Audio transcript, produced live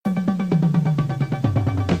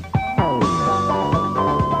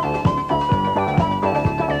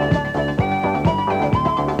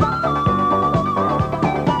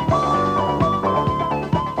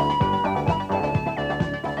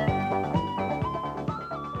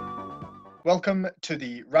Welcome to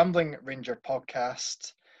the Rambling Ranger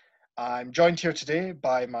podcast. I'm joined here today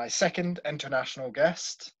by my second international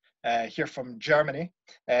guest, here from Germany,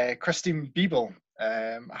 Kristin Biebel.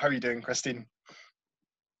 How are you doing, Kristin?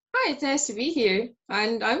 Hi, it's nice to be here,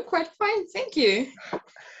 and I'm quite fine, thank you.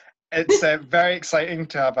 It's very exciting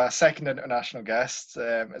to have a second international guest.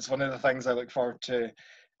 It's one of the things I look forward to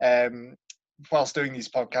um, whilst doing these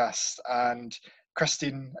podcasts. And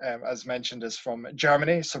Kristin, as mentioned, is from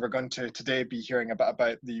Germany. So we're going to today be hearing a bit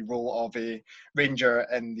about the role of a ranger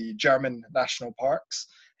in the German national parks.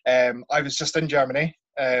 I was just in Germany,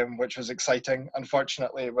 which was exciting.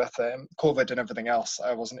 Unfortunately, with COVID and everything else,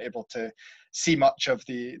 I wasn't able to see much of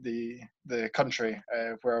the country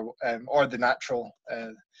or the natural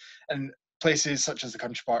and places such as the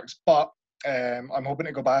country parks. But I'm hoping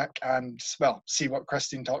to go back and see what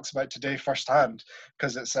Kristin talks about today firsthand,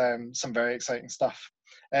 because it's some very exciting stuff.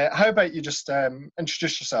 How about you just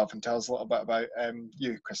introduce yourself and tell us a little bit about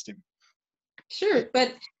you, Kristin? Sure,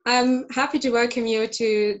 but I'm happy to welcome you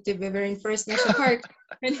to the Bavarian Forest National Park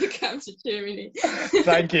when you come to Germany.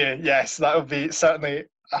 Thank you. Yes, that would be certainly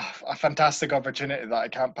a fantastic opportunity that I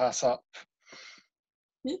can't pass up.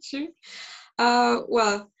 Sure. I'm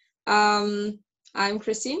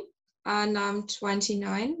Kristin, and I'm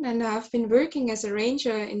 29, and I've been working as a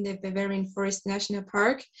ranger in the Bavarian Forest National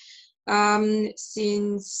Park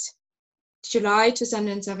since July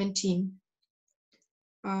 2017.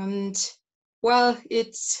 And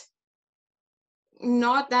it's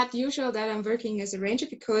not that usual that I'm working as a ranger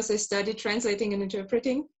because I studied translating and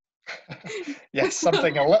interpreting. Yes,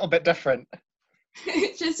 something a little bit different.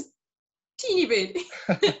 Just teeny bit.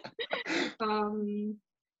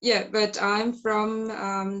 But I'm from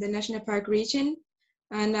the national park region,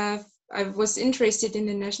 and I was interested in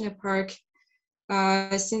the national park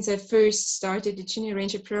since I first started the junior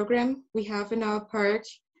ranger program we have in our park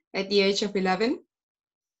at the age of 11.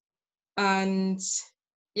 And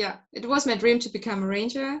it was my dream to become a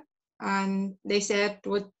ranger, and they said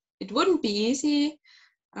it wouldn't be easy.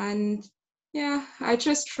 And I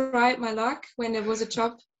just tried my luck when there was a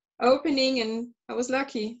job opening, and I was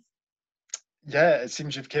lucky. Yeah, it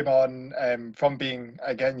seems you've came on from being,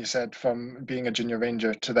 again, you said from being a junior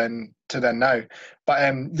ranger to then now.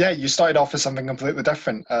 But you started off as something completely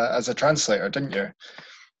different as a translator, didn't you?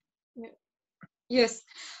 Yeah. Yes.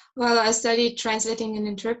 Well, I studied translating and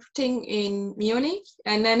interpreting in Munich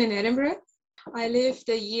and then in Edinburgh. I lived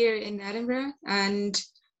a year in Edinburgh, and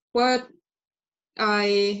I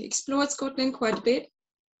explored Scotland quite a bit.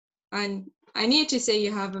 And I need to say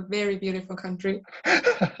you have a very beautiful country.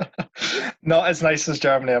 Not as nice as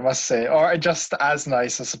Germany, I must say, or just as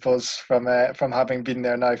nice, I suppose, from having been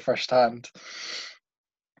there now firsthand.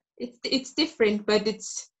 It's different, but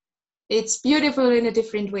it's beautiful in a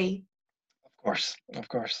different way. Of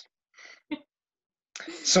course.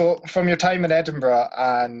 So, from your time in Edinburgh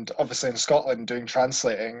and obviously in Scotland doing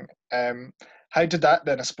translating, how did that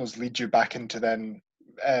then, I suppose, lead you back into then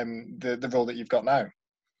the role that you've got now?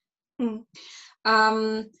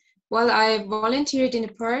 I volunteered in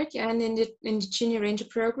the park and in the junior ranger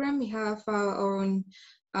program. We have our own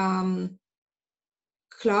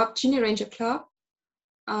club, junior ranger club,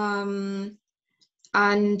 and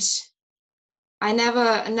I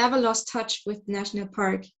never lost touch with the national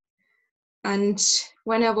park. And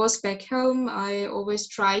when I was back home, I always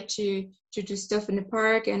tried to do stuff in the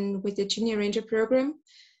park and with the junior ranger program.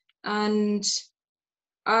 And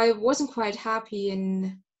I wasn't quite happy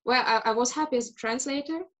I was happy as a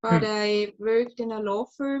translator, but I worked in a law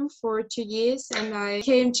firm for 2 years, and I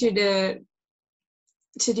came to the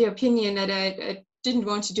opinion that I didn't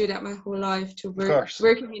want to do that my whole life, to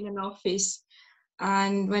working in an office.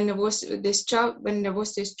 And when there was this job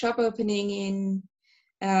opening in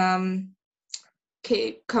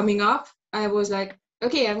coming up, I was like,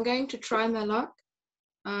 okay, I'm going to try my luck.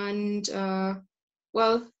 And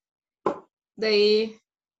they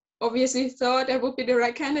obviously thought I would be the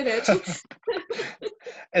right candidate.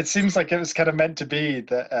 It seems like it was kind of meant to be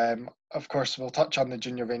that, of course, we'll touch on the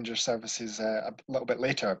junior ranger services a little bit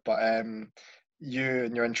later, but you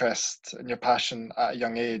and your interest and your passion at a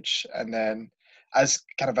young age, and then as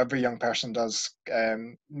kind of every young person does,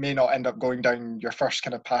 may not end up going down your first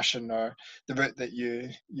kind of passion or the route that you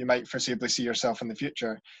might foreseeably see yourself in the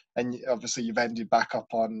future. And obviously you've ended back up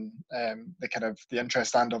on the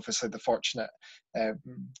interest and obviously the fortunate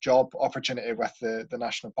job opportunity with the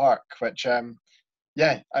national park, which I'm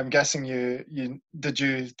guessing did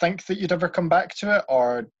you think that you'd ever come back to it,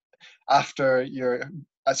 or after your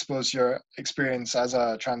experience as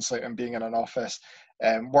a translator and being in an office,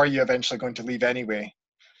 were you eventually going to leave anyway?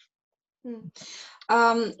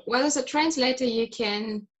 As a translator, you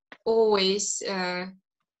can always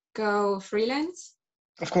go freelance.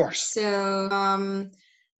 Of course. So,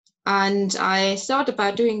 and I thought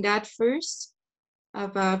about doing that first,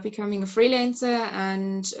 about becoming a freelancer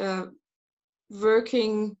and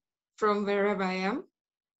working from wherever I am.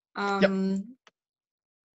 Yep.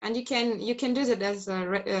 And you can do that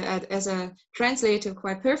as a translator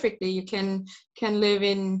quite perfectly. You can live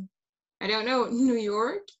in, I don't know, New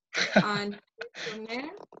York and from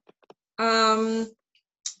there.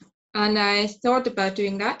 And I thought about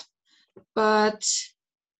doing that, but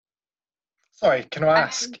sorry, can I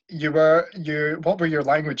ask? What were your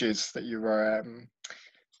languages that you were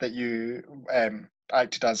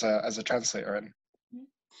acted as a translator in?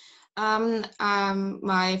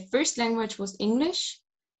 My first language was English,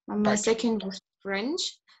 and my Right. second was French,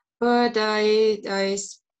 but I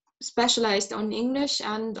specialized on English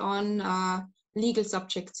and on legal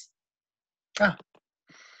subjects. Ah.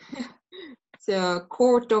 So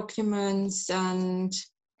court documents and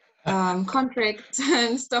contracts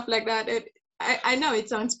and stuff like that. I know it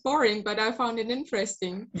sounds boring, but I found it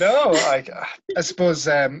interesting. No, I suppose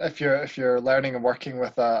if you're learning and working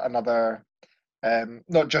with another,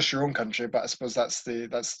 not just your own country, but I suppose that's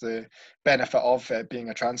the benefit of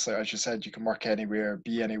being a translator. As you said, you can work anywhere,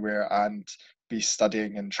 be anywhere, and be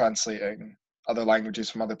studying and translating other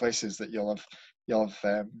languages from other places that you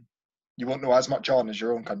won't know as much on as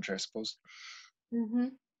your own country, I suppose. Mm-hmm.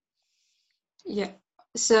 Yeah,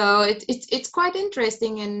 so it's quite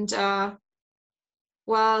interesting, and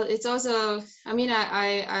well, it's also, I mean,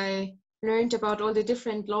 I learned about all the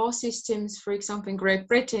different law systems, for example, in Great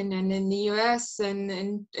Britain and in the US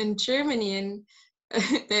and in Germany, and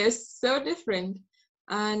they're so different.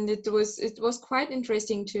 And it was quite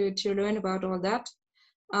interesting to learn about all that.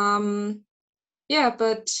 Yeah,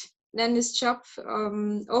 but then this job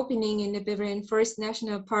opening in the Bavarian Forest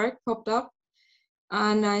National Park popped up,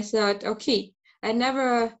 and I thought, okay, I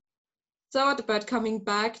never thought about coming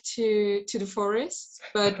back to the forest,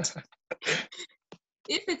 but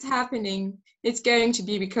if it's happening, it's going to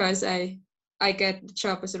be because I get the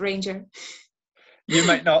job as a ranger. You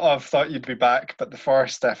might not have thought you'd be back, but the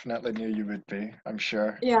forest definitely knew you would be, I'm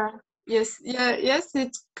sure. Yeah. Yes. Yeah. Yes.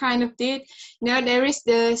 It kind of did. Now there is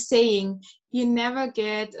the saying: you never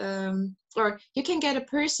get, or you can get a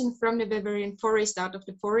person from the Bavarian forest out of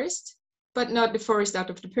the forest, but not the forest out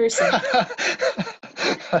of the person.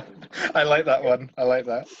 I like that one. I like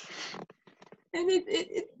that. And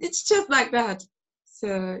it's just like that.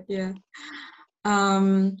 So yeah.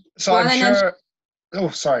 So well, I'm sure. Oh,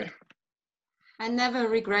 sorry. I never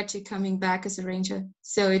regretted coming back as a ranger.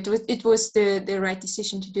 So it was the right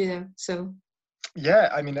decision to do that. So. Yeah,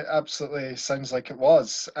 I mean, it absolutely sounds like it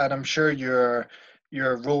was, and I'm sure your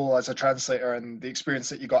role as a translator and the experience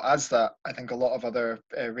that you got as that, I think a lot of other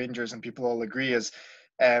rangers and people all agree is,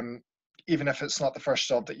 even if it's not the first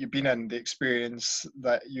job that you've been in, the experience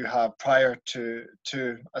that you have prior to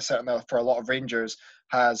certainly for a lot of rangers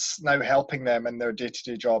has now helping them in their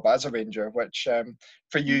day-to-day job as a ranger, which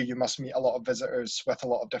for you must meet a lot of visitors with a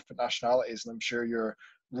lot of different nationalities, and I'm sure your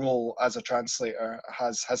role as a translator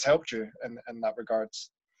has helped you in that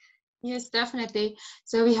regards. Yes, definitely.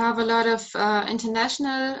 So we have a lot of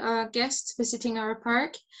international guests visiting our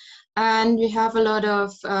park, and we have a lot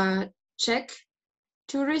of Czech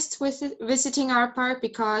tourists visiting our park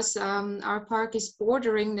because our park is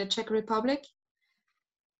bordering the Czech Republic.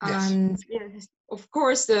 Yes. And yes, of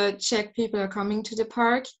course, the Czech people are coming to the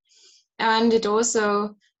park. And it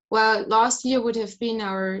also, well, last year would have been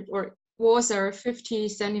was our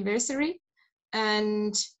 50th anniversary.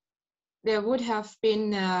 And there would have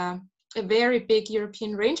been a very big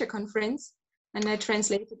European Ranger conference. And I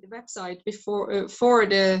translated the website before for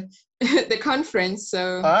the the conference.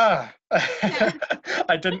 So yeah.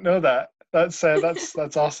 I didn't know that. That's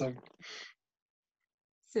awesome.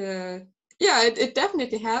 So yeah, it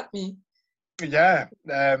definitely helped me. Yeah,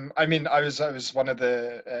 I mean, I was one of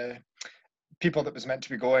the people that was meant to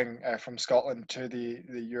be going from Scotland to the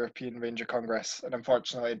European Ranger Congress, and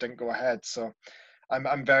unfortunately, it didn't go ahead. So,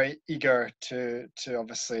 I'm very eager to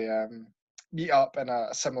obviously meet up in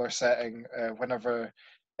a similar setting whenever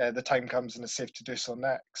the time comes and it's safe to do so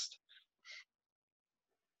next.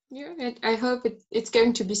 Yeah, I hope it's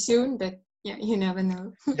going to be soon, but yeah, you never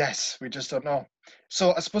know. Yes, we just don't know.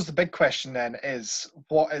 So I suppose the big question then is,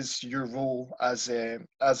 what is your role as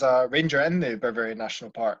a ranger in the Bavarian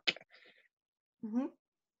National Park? Mm-hmm.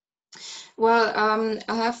 Well,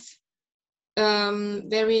 I have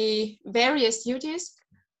very various duties,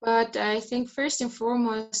 but I think first and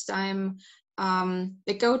foremost, I'm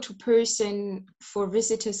the go-to person for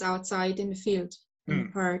visitors outside in the field, in the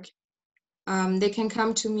park. They can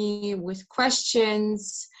come to me with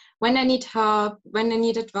questions, when I need help, when I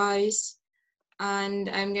need advice, and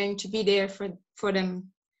I'm going to be there for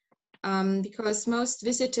them. Because most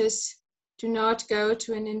visitors do not go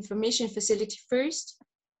to an information facility first,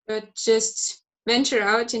 but just venture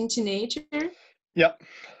out into nature. Yep.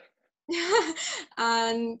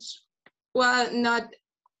 And well, not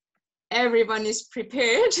everyone is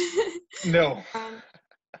prepared. No.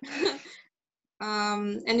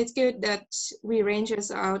 And it's good that we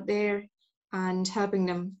rangers are out there and helping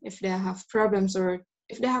them if they have problems or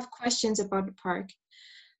if they have questions about the park.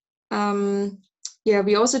 Yeah,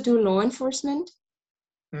 we also do law enforcement.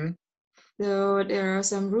 So there are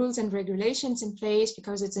some rules and regulations in place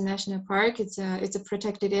because it's a national park. It's a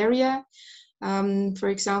protected area. For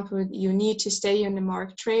example, you need to stay on the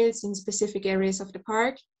marked trails in specific areas of the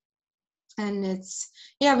park. And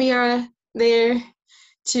we are there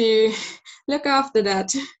to look after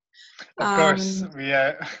that. Of course,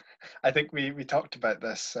 I think we talked about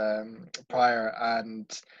this prior, and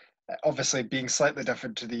obviously being slightly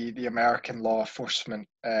different to the American law enforcement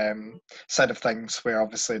side of things, where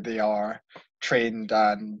obviously they are trained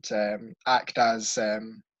and act as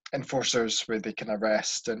enforcers, where they can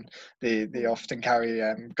arrest, and they often carry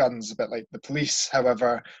guns, a bit like the police.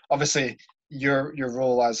 However, obviously your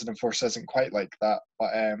role as an enforcer isn't quite like that,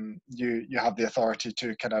 but you have the authority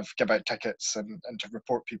to kind of give out tickets and to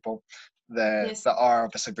report people that are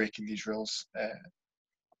obviously breaking these rules.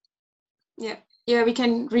 Yeah, we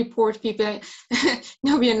can report people.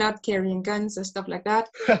 No, we are not carrying guns or stuff like that.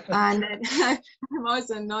 And I'm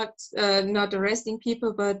also not arresting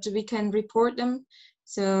people, but we can report them.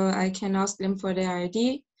 So I can ask them for their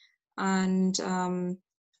ID, and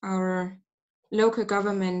our local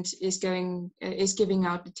government is giving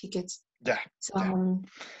out the tickets. Yeah. So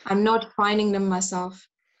I'm not fining them myself.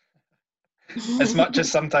 As much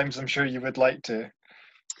as sometimes I'm sure you would like to.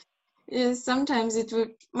 Yes, sometimes it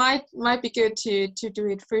might be good to do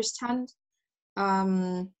it firsthand,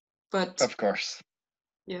 but of course,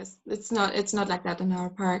 yes, it's not like that in our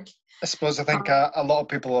park. I suppose I think a lot of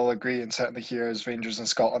people will agree, and certainly here as rangers in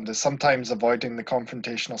Scotland, is sometimes avoiding the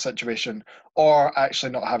confrontational situation or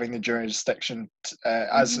actually not having the jurisdiction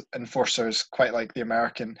as enforcers, quite like the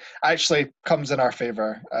American, actually comes in our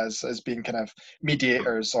favour as being kind of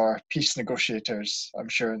mediators or peace negotiators, I'm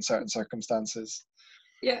sure, in certain circumstances.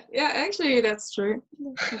 Yeah, actually that's true.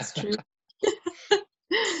 That's true.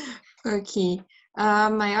 Okay.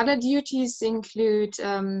 My other duties include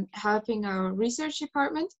helping our research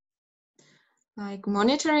department, like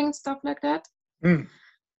monitoring stuff like that.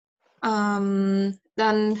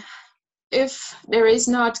 Then if there is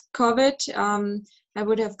not COVID, I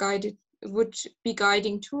would be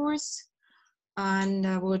guiding tours, and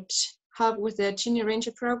I would help with the junior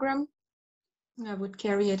ranger program. I would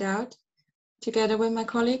carry it out together with my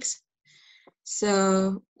colleagues.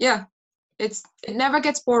 So yeah, it never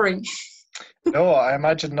gets boring. No, I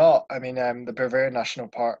imagine not. I mean, the Bavarian National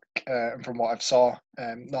Park, from what I've saw,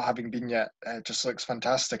 not having been yet, just looks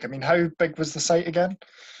fantastic. I mean, how big was the site again?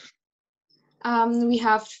 We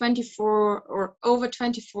have 24 or over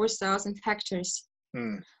 24,000 hectares,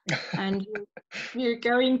 and we're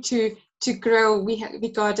going to grow.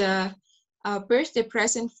 We got a birthday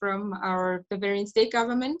present from our Bavarian state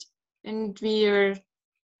government, and we are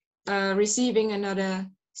receiving another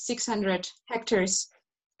 600 hectares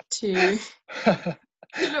to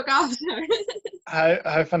look after.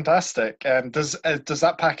 How fantastic! Does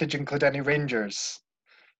that package include any rangers?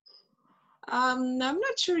 I'm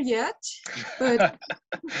not sure yet, but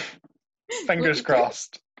fingers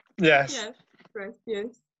crossed. Yes.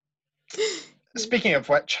 Yes. Speaking of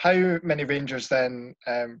which, how many rangers then,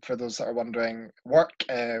 for those that are wondering, work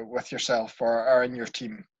with yourself or are in your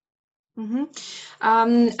team?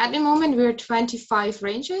 At the moment, we're 25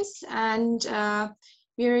 rangers, and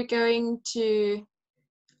we're going to,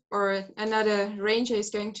 or another ranger is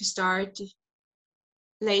going to start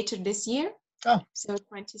later this year. So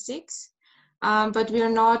 26. But we're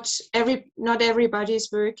not everybody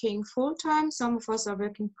is working full time. Some of us are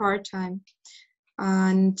working part time,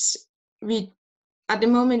 and at the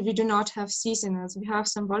moment we do not have seasonals. We have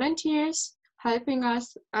some volunteers helping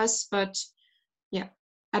us, but yeah,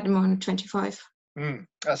 at the moment 25.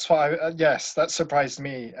 That's why, yes, that surprised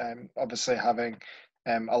me. Obviously having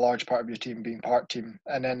a large part of your team being part team,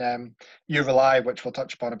 and then you rely, which we'll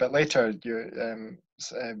touch upon a bit later, your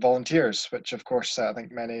volunteers, which of course I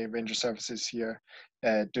think many ranger services here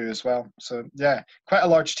do as well. So yeah, quite a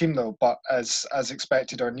large team though, but as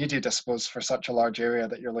expected or needed, I suppose, for such a large area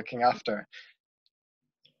that you're looking after.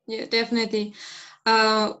 Yeah, definitely. We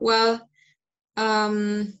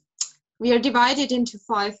are divided into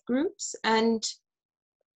 5 groups, and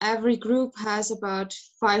every group has about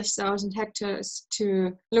 5,000 hectares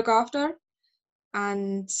to look after.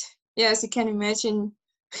 And yeah, as you can imagine,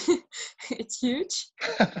 it's huge.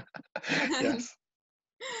 Yes.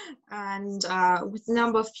 And with the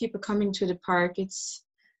number of people coming to the park, it's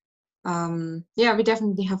we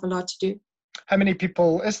definitely have a lot to do. How many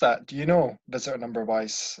people is that? Do you know, visitor number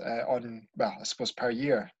wise, on, well, I suppose per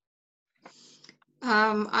year?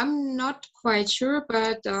 I'm not quite sure,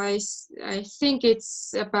 but I think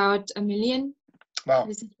it's about 1 million. Wow.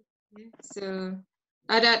 So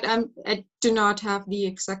I do not have the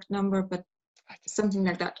exact number, but something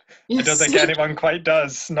like that. Yes. I don't think anyone quite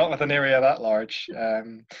does, not with an area that large.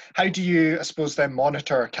 How do you, I suppose, then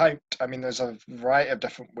monitor or count? I mean, there's a variety of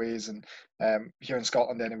different ways, and here in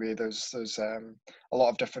Scotland anyway, there's a lot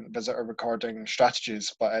of different visitor recording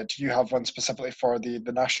strategies, but do you have one specifically for the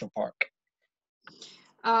national park?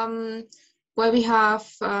 Well, we have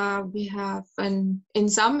in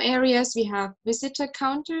some areas we have visitor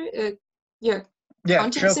counter,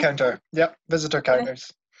 trail counter, visitor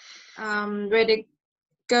counters, where they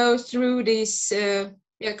go through this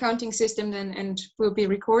counting system and will be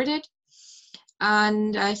recorded.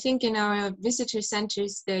 And I think in our visitor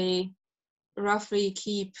centers they roughly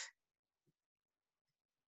keep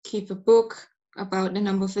a book about the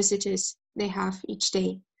number of visitors they have each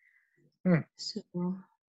day. So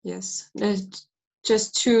yes, there's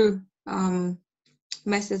just two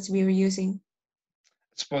methods we were using.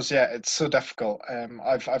 I suppose, it's so difficult.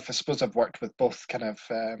 I suppose I've worked with both kind of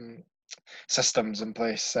systems in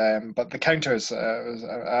place, but the counters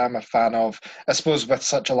I'm a fan of. I suppose with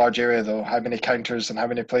such a large area though, how many counters and how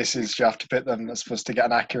many places do you have to put them? I suppose to get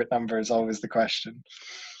an accurate number is always the question.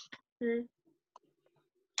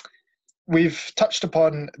 We've touched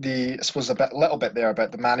upon I suppose a little bit there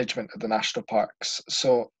about the management of the national parks.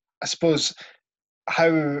 So I suppose how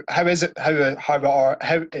is the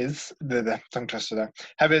tongue twister there?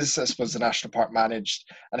 How is, I suppose, the national park managed?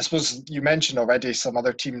 And I suppose you mentioned already some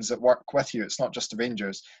other teams that work with you. It's not just the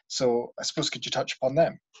rangers. So I suppose could you touch upon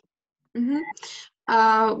them?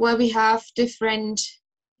 Well, we have different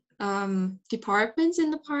departments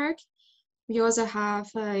in the park. We also have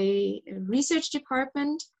a research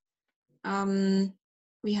department.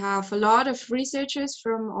 We have a lot of researchers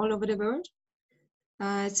from all over the world.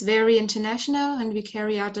 It's very international and we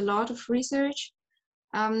carry out a lot of research.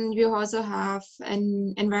 We also have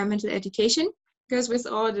an environmental education, because with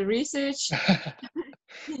all the research,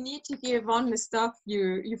 you need to give on the stuff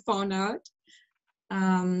you found out.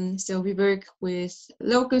 So we work with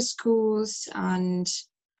local schools and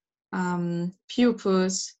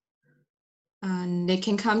pupils, and they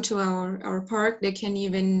can come to our park. They can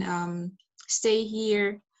even stay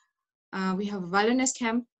here. We have a wilderness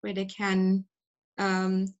camp where they can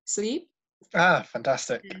sleep.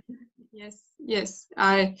 Fantastic. Yes.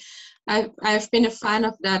 I've been a fan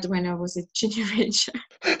of that when I was a junior ranger.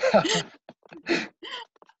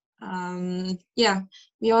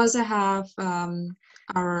 We also have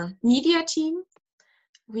our media team.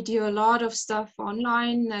 We do a lot of stuff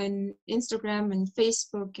online and Instagram and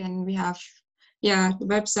Facebook, and we have the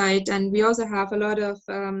website, and we also have a lot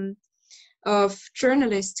of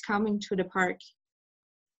journalists coming to the park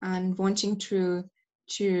and wanting to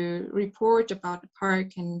report about the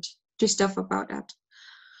park and do stuff about that.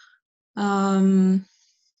 I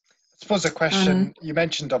suppose a question, you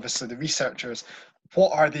mentioned obviously the researchers.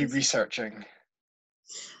 What are they researching?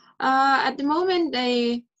 At the moment,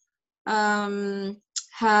 they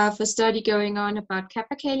have a study going on about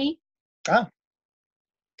capercaillie.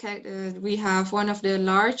 We have one of the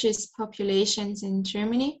largest populations in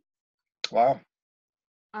Germany. Wow.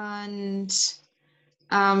 And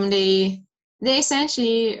they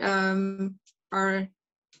essentially are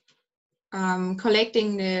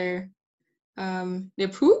collecting their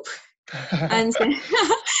poop and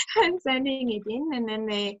sending it in, and then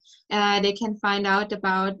they can find out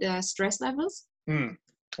about stress levels.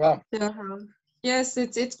 Wow. So, yes,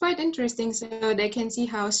 it's quite interesting. So they can see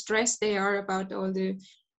how stressed they are about all the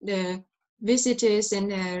visitors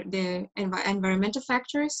and the environmental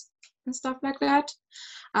factors and stuff like that.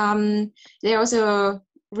 They also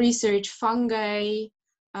research fungi.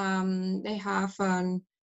 They have an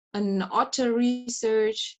otter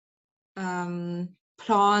research,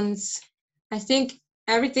 plants. I think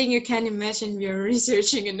everything you can imagine we are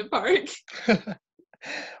researching in the park.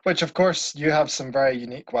 Which, of course, you have some very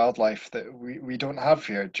unique wildlife that we don't have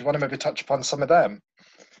here. Do you want to maybe touch upon some of them?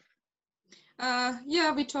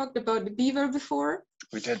 We talked about the beaver before.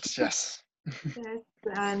 We did, yes. Yes,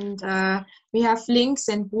 and we have lynx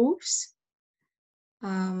and wolves.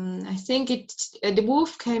 I think the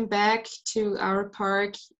wolf came back to our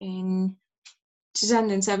park in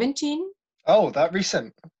 2017. Oh, that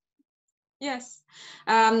recent. Yes.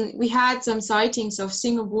 We had some sightings of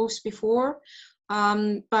single wolves before,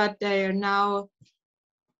 but they now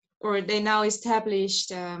established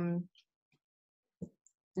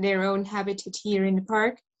their own habitat here in the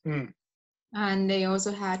park. And they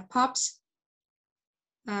also had pups.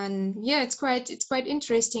 And yeah, it's quite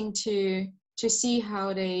interesting to see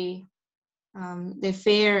how they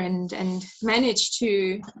fare and manage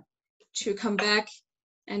to come back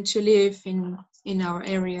and to live in our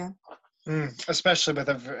area. Especially with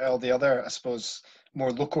all the other, I suppose,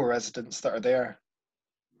 more local residents that are there.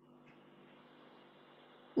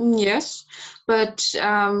 Yes, but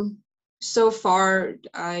so far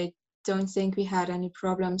I don't think we had any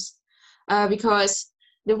problems because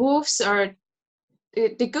the wolves are.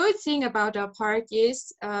 The good thing about our park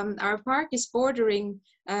is our park is bordering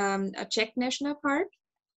a Czech national park,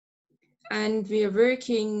 and we are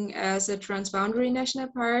working as a transboundary national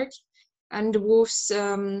park, and the wolves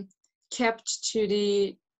kept to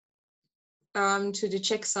the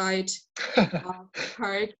Czech side of the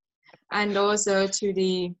park, and also to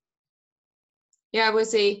the I would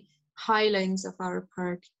say highlands of our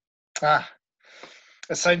park.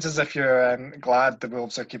 It sounds as if you're glad the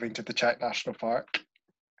wolves are keeping to the Czech National Park.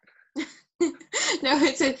 No,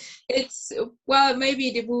 it's well,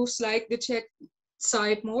 maybe the wolves like the Czech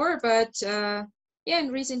side more, but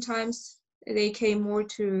in recent times they came more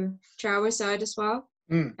to our side as well.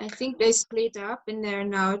 I think they split up, and there are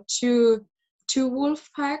now two wolf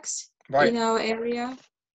packs in our area.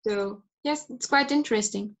 So yes, it's quite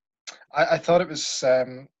interesting. I thought it was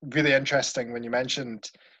really interesting when you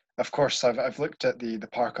mentioned. Of course, I've looked at the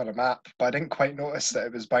park on a map, but I didn't quite notice that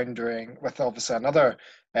it was bounding with obviously another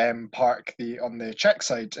park on the Czech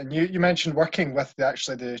side. And you mentioned working with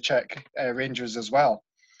the Czech rangers as well.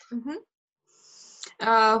 Mm-hmm.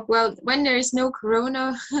 Well, when there is no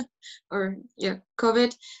corona or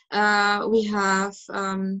COVID, we have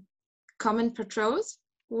common patrols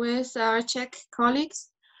with our Czech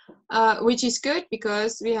colleagues, which is good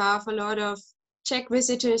because we have a lot of Czech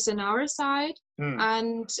visitors on our side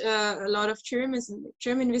and a lot of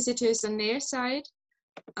German visitors on their side,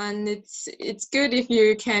 and it's good if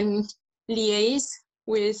you can liaise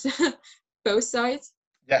with both sides.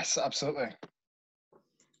 Yes, absolutely.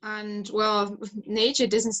 And well, nature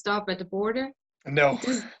doesn't stop at the border. No,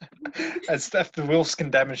 as if the wolves can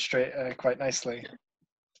demonstrate quite nicely.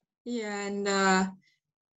 Yeah, and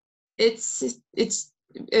it's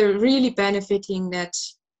really benefiting that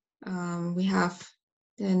we have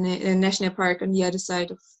the national park on the other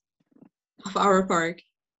side of our park.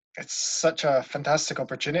 It's such a fantastic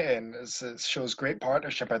opportunity, and it shows great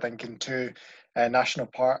partnership, I think, in two national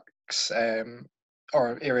parks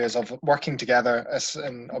or areas of working together,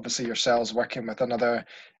 and obviously yourselves working with another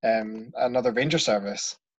ranger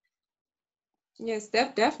service. Yes,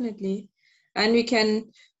 definitely, and we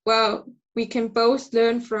can both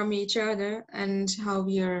learn from each other and how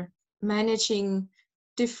we are managing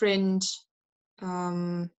different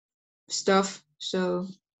stuff. So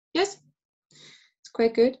yes, it's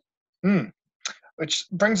quite good. Which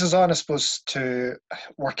brings us on, I suppose, to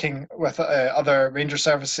working with other ranger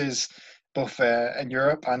services, both in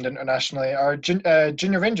Europe and internationally, our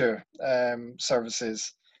junior ranger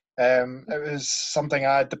services. It was something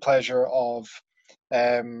I had the pleasure of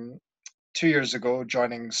 2 years ago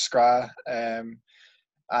joining SCRA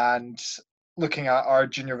and looking at our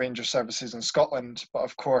junior ranger services in Scotland. But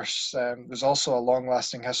of course, there's also a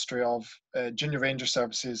long-lasting history of junior ranger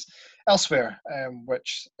services elsewhere,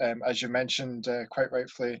 which, as you mentioned quite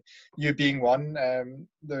rightfully, you being one,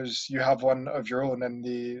 you have one of your own in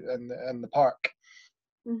the park.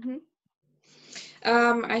 Mm-hmm.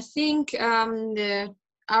 I think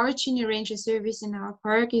our junior ranger service in our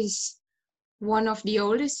park is one of the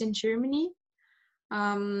oldest in Germany.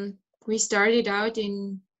 We started out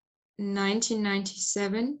in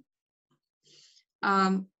 1997.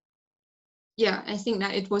 I think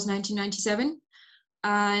that it was 1997,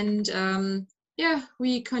 and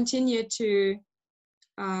we continued to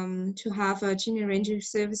have a junior ranger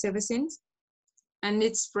service ever since, and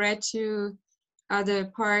it's spread to other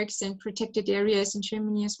parks and protected areas in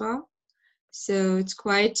Germany as well. So it's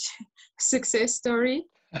quite a success story.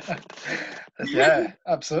 Yeah,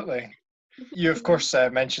 absolutely. You, of course,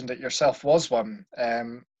 mentioned that yourself was one.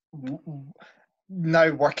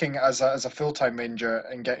 Now working as a full-time ranger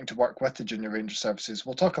and getting to work with the junior ranger services,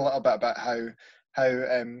 we'll talk a little bit about how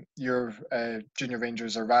your junior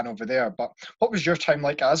rangers are ran over there. But what was your time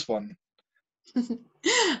like as one? I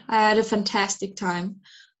had a fantastic time.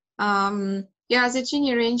 As a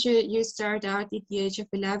junior ranger, you start out at the age of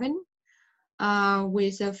 11.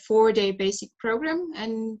 with a 4-day basic program,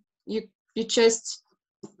 and you just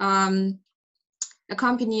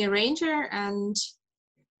accompany a ranger, and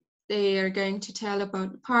they are going to tell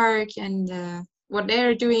about the park and what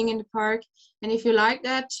they're doing in the park. And if you like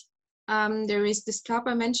that, there is this club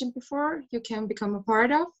I mentioned before you can become a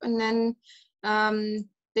part of, and then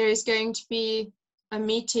there is going to be a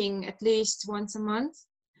meeting at least once a month,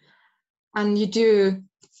 and you do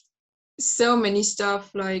so many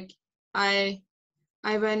stuff. Like I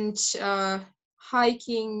went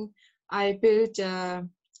hiking, I built a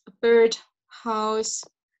bird house,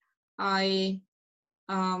 I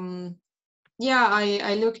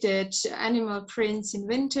looked at animal prints in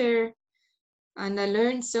winter, and I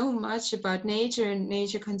learned so much about nature and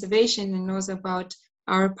nature conservation, and also about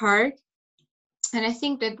our park. And I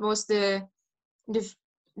think that was the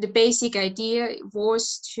basic idea,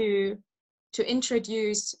 was to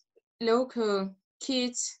introduce local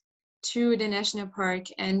kids to the national park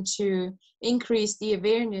and to increase the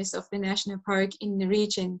awareness of the national park in the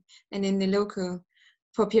region and in the local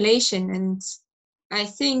population. And I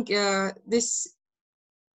think it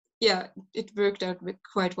worked out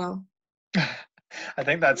quite well. I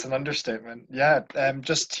think that's an understatement. Yeah,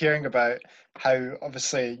 just hearing about how,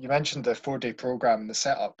 obviously, you mentioned the 4-day program, the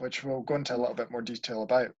setup, which we'll go into a little bit more detail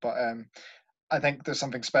about. But I think there's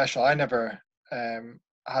something special. I never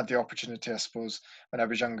had the opportunity, I suppose, when I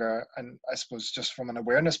was younger, and I suppose just from an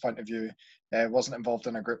awareness point of view, wasn't involved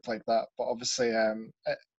in a group like that. But obviously,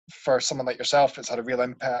 for someone like yourself, it's had a real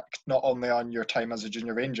impact not only on your time as a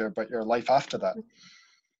junior ranger, but your life after that.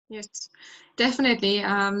 Yes, definitely.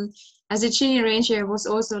 As a junior ranger, I was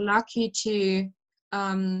also lucky to,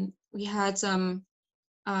 we had some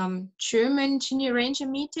German junior ranger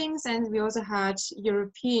meetings, and we also had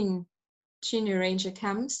European junior ranger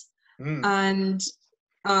camps. And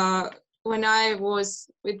when it was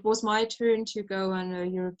my turn to go on a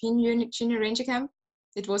European junior ranger camp.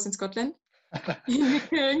 It was in Scotland, in the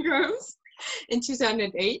Cairngorms, in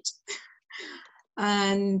 2008.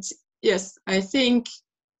 And yes, I think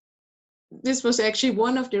this was actually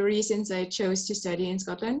one of the reasons I chose to study in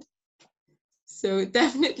Scotland. So it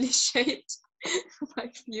definitely shaped my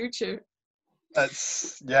future.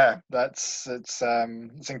 It's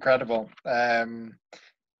incredible.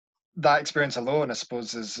 That experience alone, I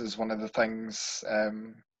suppose, is one of the things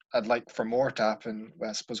I'd like for more to happen,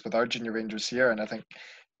 I suppose, with our junior rangers here. And I think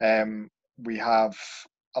we have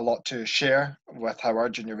a lot to share with how our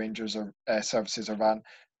junior rangers services are run,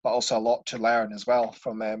 but also a lot to learn as well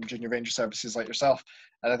from junior ranger services like yourself.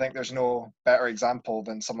 And I think there's no better example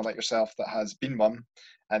than someone like yourself that has been one,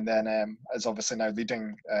 and then is obviously now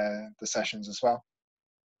leading the sessions as well.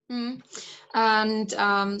 And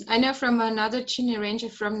I know from another junior ranger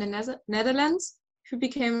from the Netherlands who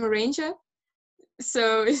became a ranger.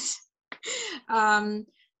 So I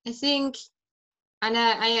think, and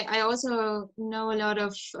I also know a lot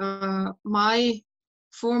of my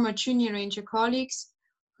former junior ranger colleagues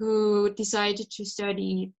who decided to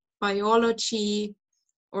study biology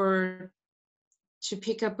or to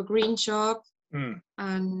pick up a green job.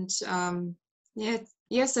 And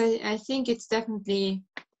yes, I think it's definitely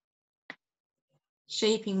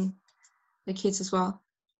shaping the kids as well.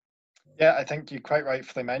 Yeah, I think you quite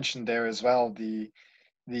rightfully mentioned there as well the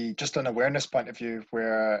just an awareness point of view,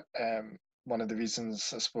 where one of the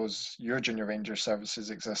reasons I suppose your junior ranger services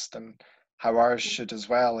exist and how ours should as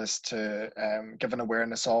well is to give an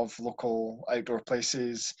awareness of local outdoor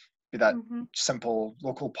places, be that simple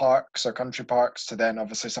local parks or country parks, to then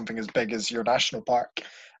obviously something as big as your national park.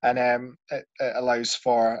 And it allows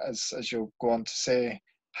for, as you'll go on to say,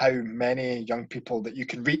 how many young people that you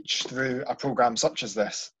can reach through a program such as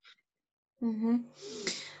this. Well,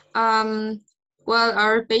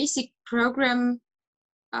 our basic program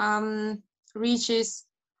reaches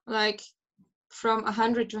like from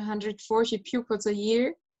 100 to 140 pupils a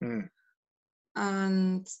year.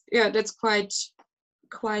 And yeah, that's quite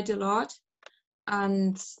a lot.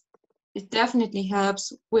 And it definitely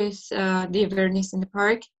helps with the awareness in the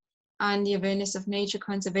park and the awareness of nature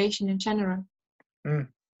conservation in general.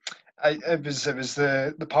 It was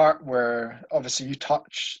the part where obviously you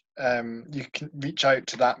touch, you can reach out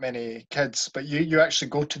to that many kids, but you actually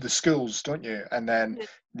go to the schools, don't you? And then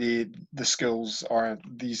the schools or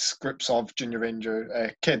these groups of junior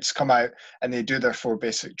ranger kids come out and they do their 4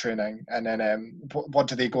 basic training, and then what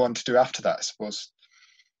do they go on to do after that, I suppose?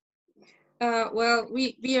 Well,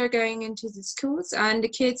 we are going into the schools, and the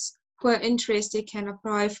kids who are interested can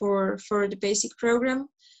apply for the basic program,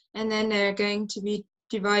 and then they're going to be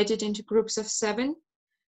divided into groups of 7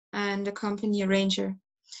 and accompany a ranger.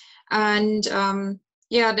 And then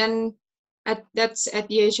That's at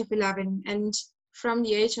the age of 11, and from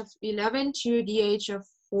the age of 11 to the age of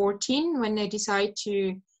 14, when they decide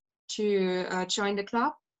to join the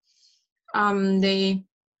club, they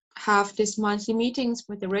have these monthly meetings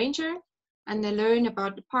with the ranger, and they learn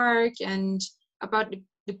about the park and about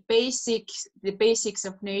the basics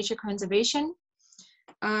of nature conservation.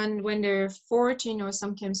 And when they're 14 or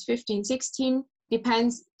sometimes 15, 16,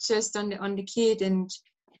 depends just on the kid and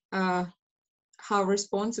how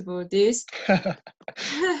responsible it is.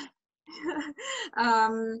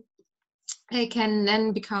 They can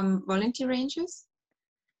then become volunteer rangers.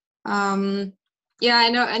 Yeah,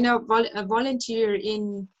 I know a volunteer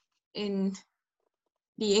in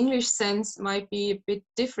the English sense might be a bit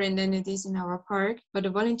different than it is in our park, but a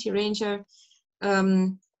volunteer ranger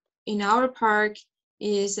in our park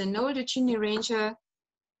is an older junior ranger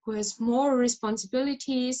who has more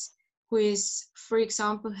responsibilities, who is, for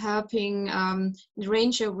example, helping the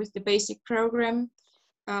ranger with the basic program.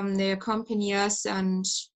 They accompany us and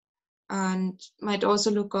might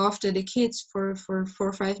also look after the kids for 4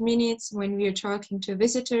 or 5 minutes when we are talking to a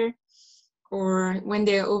visitor, or when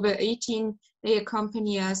they're over 18, they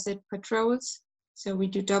accompany us at patrols. So we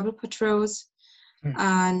do double patrols.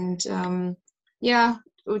 And yeah,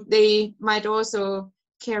 they might also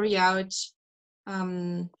carry out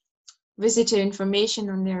visitor information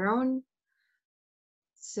on their own.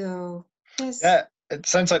 So yes. Yeah, it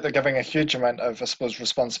sounds like they're giving a huge amount of, I suppose,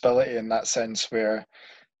 responsibility in that sense, where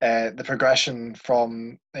the progression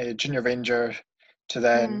from a junior ranger to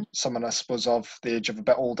then someone, I suppose, of the age of a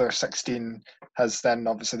bit older, 16, has then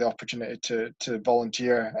obviously the opportunity to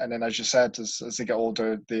volunteer. And then, as you said, as they get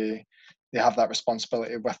older, they have that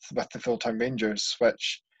responsibility with the full-time rangers,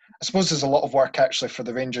 which I suppose is a lot of work actually for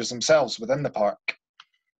the rangers themselves within the park.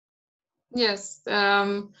 Yes.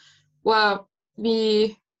 Well,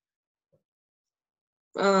 we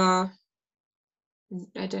I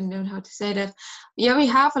don't know how to say that. Yeah, we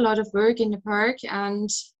have a lot of work in the park, and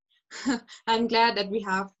I'm glad that we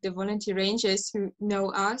have the volunteer rangers who know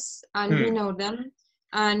us and we know them,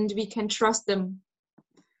 and we can trust them.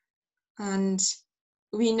 And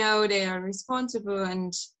we know they are responsible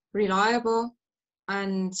and reliable,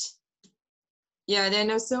 and yeah, they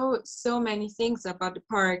know so many things about the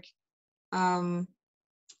park.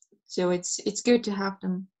 So it's good to have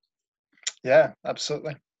them. Yeah,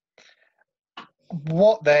 absolutely.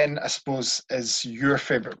 What then, I suppose, is your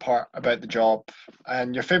favourite part about the job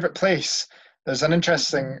and your favourite place? There's an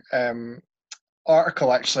interesting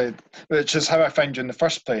article actually, which is how I found you in the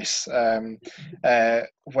first place,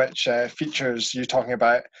 which features you talking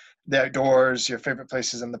about the outdoors, your favourite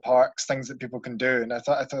places in the parks, things that people can do. And I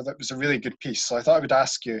thought that was a really good piece. So I thought I would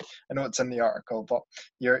ask you, I know it's in the article, but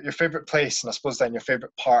your favourite place, and I suppose then your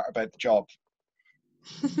favourite part about the job.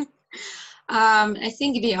 I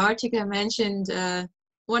think the article mentioned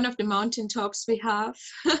one of the mountain tops we have.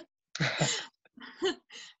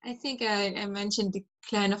 I think I mentioned the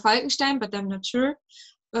Kleine Falkenstein, but I'm not sure.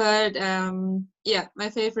 But yeah, my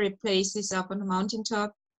favorite place is up on the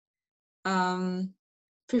mountaintop,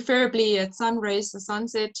 preferably at sunrise or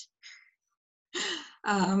sunset.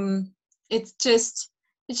 It's just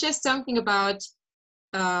something about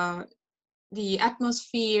the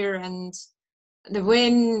atmosphere and the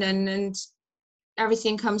wind and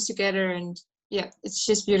everything comes together, and yeah, it's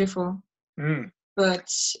just beautiful.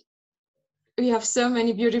 But we have so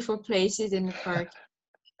many beautiful places in the park.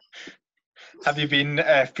 Have you been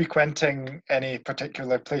frequenting any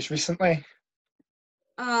particular place recently?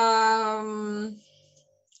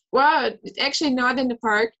 Well, actually not in the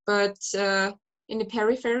park, but in the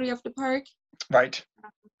periphery of the park. Right.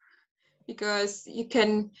 Because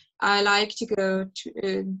I like to go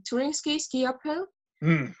to touring ski uphill,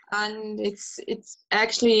 and it's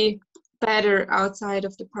actually better outside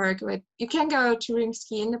of the park. Like you can go touring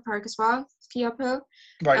ski in the park as well, ski uphill.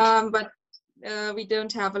 Right. But we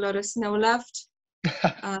don't have a lot of snow left.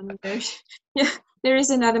 There is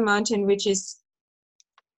another mountain which is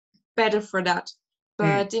better for that.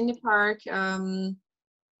 But in the park, the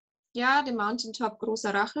mountaintop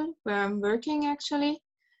Großer Rachel, where I'm working actually,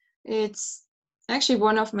 it's actually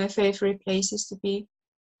one of my favorite places to be.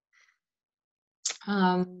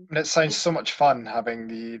 And it sounds so much fun having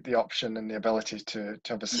the option and the ability to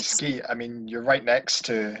obviously ski. I mean, you're right next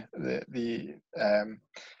to the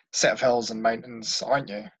set of hills and mountains, aren't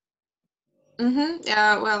you?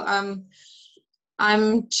 Yeah, well,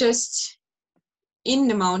 I'm just in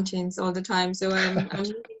the mountains all the time. So I'm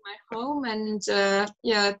leaving my home, and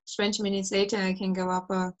 20 minutes later I can go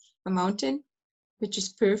up a mountain, which is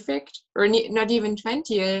perfect. Or not even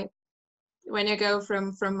 20. When I go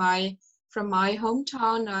from my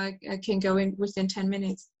hometown, I can go in within 10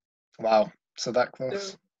 minutes. Wow, so that So,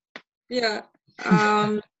 close. yeah.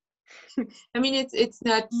 I mean, it's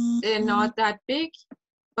not they're not that big,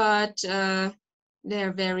 but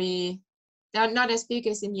they're not as big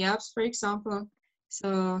as in the Alps, for example.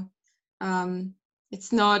 So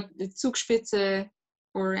it's not the Zugspitze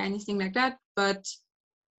or anything like that, but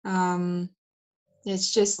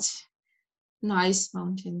it's just nice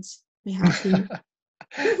mountains we have here.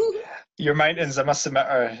 Your mountains, I must admit,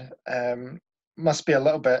 must be a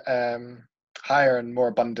little bit higher and more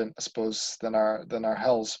abundant, I suppose, than our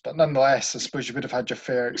hills. But nonetheless, I suppose you would have had your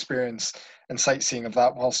fair experience and sightseeing of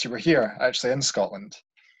that whilst you were here, actually in Scotland.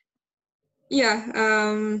 Yeah.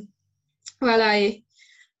 Well, I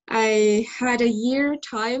had a year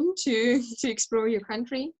time to explore your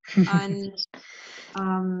country, and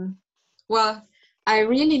well, I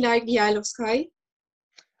really like the Isle of Skye.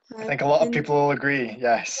 I think a lot of people will agree.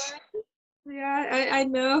 Yes. Yeah, I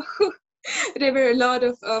know. There were a lot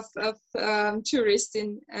of tourists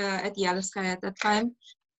in at the Isle of Skye at that time,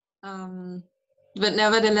 but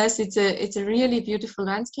nevertheless, it's a really beautiful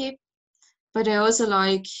landscape. But I also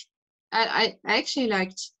I actually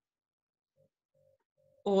liked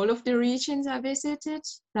all of the regions I visited,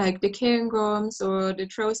 like the Cairngorms or the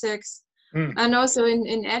Trossachs, and also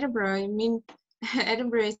in Edinburgh. I mean,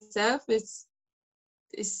 Edinburgh itself is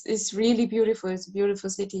really beautiful. It's a beautiful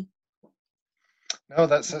city. No,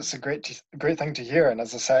 that's a great thing to hear. And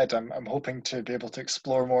as I said, I'm hoping to be able to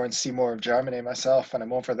explore more and see more of Germany myself when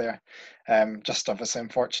I'm over there. Just obviously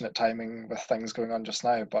unfortunate timing with things going on just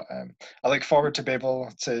now, but I look forward to be able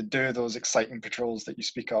to do those exciting patrols that you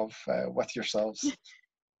speak of with yourselves.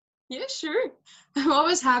 Yeah, sure. I'm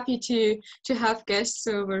always happy to have guests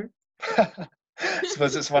over. I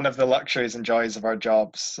suppose it's one of the luxuries and joys of our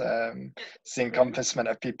jobs, the encompassment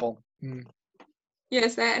of people.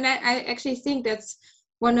 Yes, and I actually think that's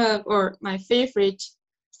one of, or my favorite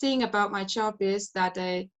thing about my job is that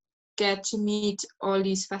I get to meet all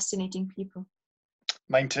these fascinating people.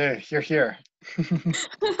 Mine too. Here.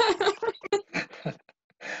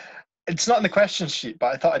 It's not in the question sheet,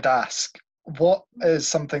 but I thought I'd ask, what is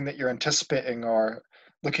something that you're anticipating or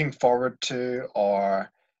looking forward to or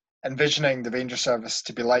envisioning the ranger service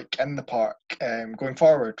to be like in the park going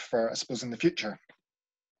forward for, I suppose, in the future?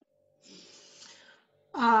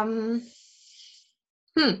 Um,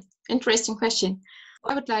 Interesting question.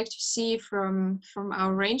 I would like to see from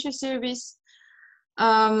our ranger service.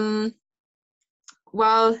 Well,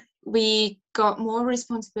 we got more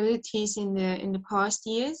responsibilities in the past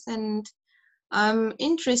years, and I'm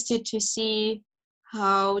interested to see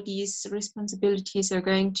how these responsibilities are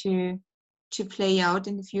going to play out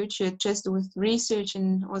in the future, just with research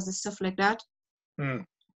and all the stuff like that.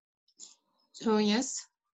 So yes.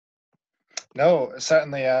 No,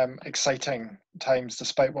 certainly exciting times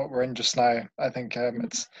despite what we're in just now. I think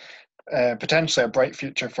it's potentially a bright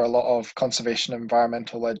future for a lot of conservation and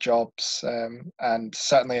environmental led jobs, and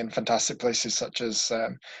certainly in fantastic places such as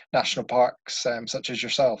national parks, such as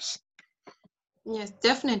yourselves. Yes,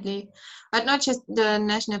 definitely. But not just the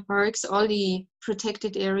national parks, all the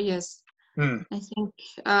protected areas. I think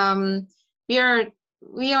we are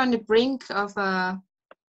on the brink of a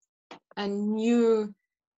new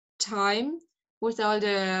time with all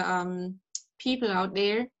the people out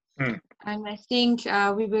there. And I think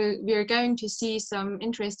we are going to see some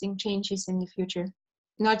interesting changes in the future,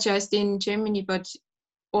 not just in Germany, but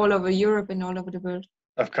all over Europe and all over the world.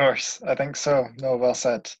 Of course, I think so. No, well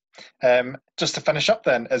said. Just to finish up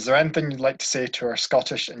then, is there anything you'd like to say to our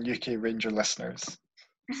Scottish and UK Ranger listeners?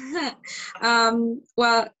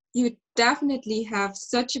 Well, you definitely have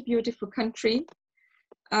such a beautiful country,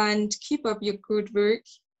 and keep up your good work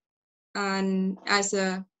and as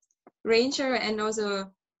a ranger, and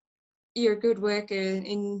also your good work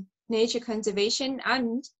in nature conservation.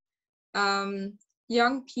 And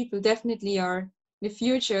young people definitely are the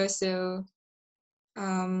future, so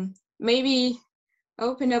maybe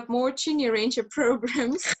open up more junior ranger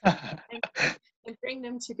programs and bring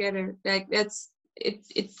them together. Like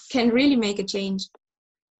it can really make a change.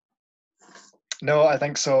 No, I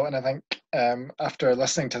think so. And I think after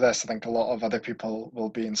listening to this, I think a lot of other people will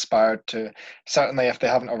be inspired to, certainly if they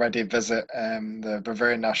haven't already, visit the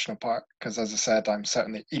Bavarian National Park. Because as I said, I'm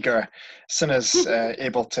certainly eager as soon as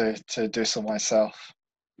able to do so myself.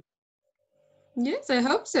 Yes, I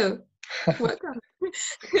hope so. Welcome.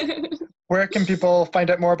 Where can people find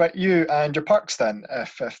out more about you and your parks then,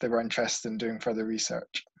 if they were interested in doing further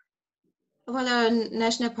research? Well, our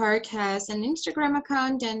national park has an Instagram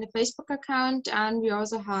account and a Facebook account, and we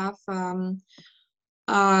also have a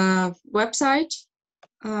website.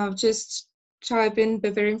 Just type in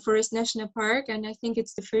Bavarian Forest National Park, and I think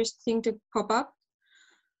it's the first thing to pop up.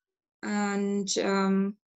 And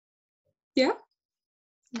yeah.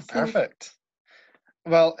 Perfect.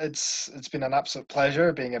 Well, it's been an absolute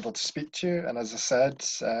pleasure being able to speak to you. And as I said,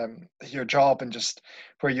 your job and just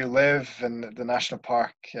where you live and the national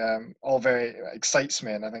park all very excites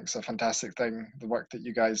me. And I think it's a fantastic thing, the work that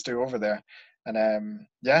you guys do over there. And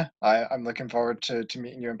yeah, I'm looking forward to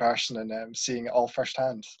meeting you in person and seeing it all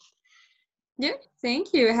firsthand. Yeah,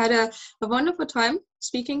 thank you. I had a wonderful time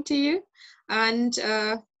speaking to you. And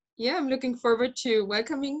yeah, I'm looking forward to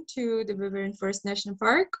welcoming to the Bavarian Forest National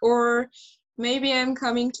Park, or maybe I'm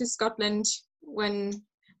coming to Scotland when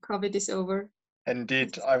COVID is over.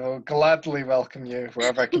 Indeed, I will gladly welcome you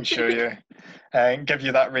wherever I can show you and give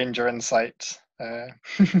you that ranger insight.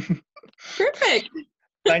 Perfect.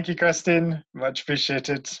 Thank you, Kristin. Much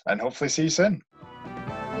appreciated, and hopefully see you soon.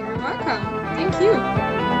 You're welcome. Thank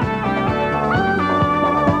you.